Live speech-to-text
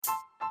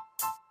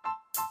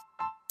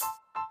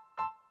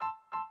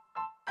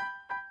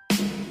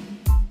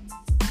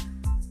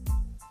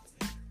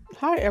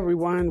Hi,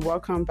 everyone.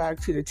 Welcome back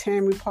to the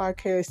Tammy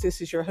podcast.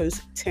 This is your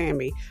host,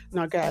 Tammy.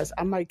 Now, guys,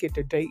 I might get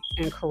the date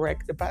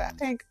incorrect, but I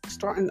think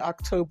starting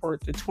October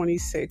the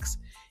 26th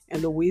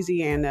in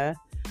Louisiana,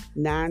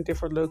 9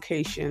 different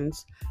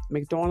locations,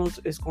 McDonald's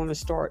is going to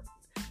start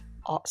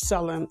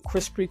selling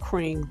Krispy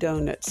Kreme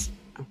donuts.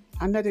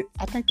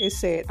 I think they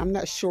said, I'm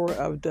not sure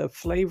of the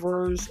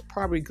flavors,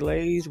 probably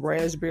glazed,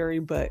 raspberry,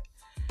 but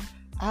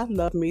I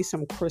love me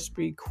some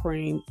Krispy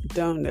Kreme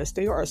donuts.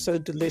 They are so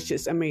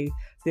delicious. I mean,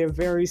 they're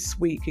very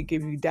sweet, could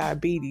give you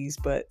diabetes,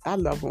 but I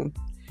love them.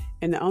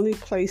 And the only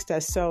place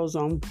that sells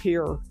them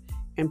here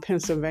in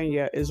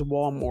Pennsylvania is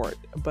Walmart.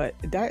 But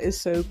that is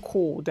so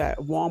cool that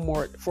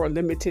Walmart, for a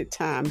limited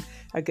time,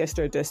 I guess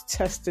they're just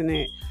testing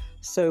it.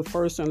 So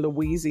first in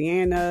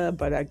Louisiana,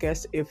 but I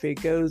guess if it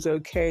goes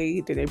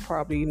okay, then they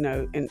probably,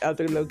 in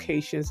other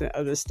locations in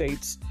other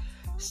states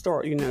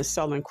start,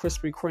 selling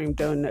Krispy Kreme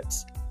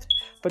donuts.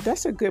 But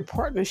that's a good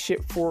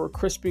partnership for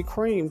Krispy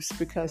Kremes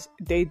because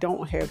they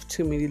don't have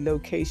too many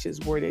locations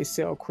where they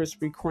sell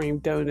Krispy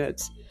Kreme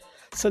donuts.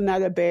 So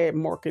not a bad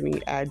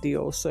marketing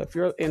ideal. So if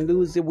you're in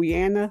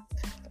Louisiana,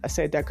 I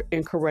said that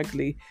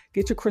incorrectly,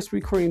 get your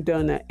Krispy Kreme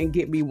donut and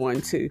get me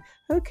one too.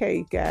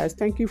 Okay, guys,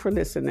 thank you for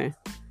listening.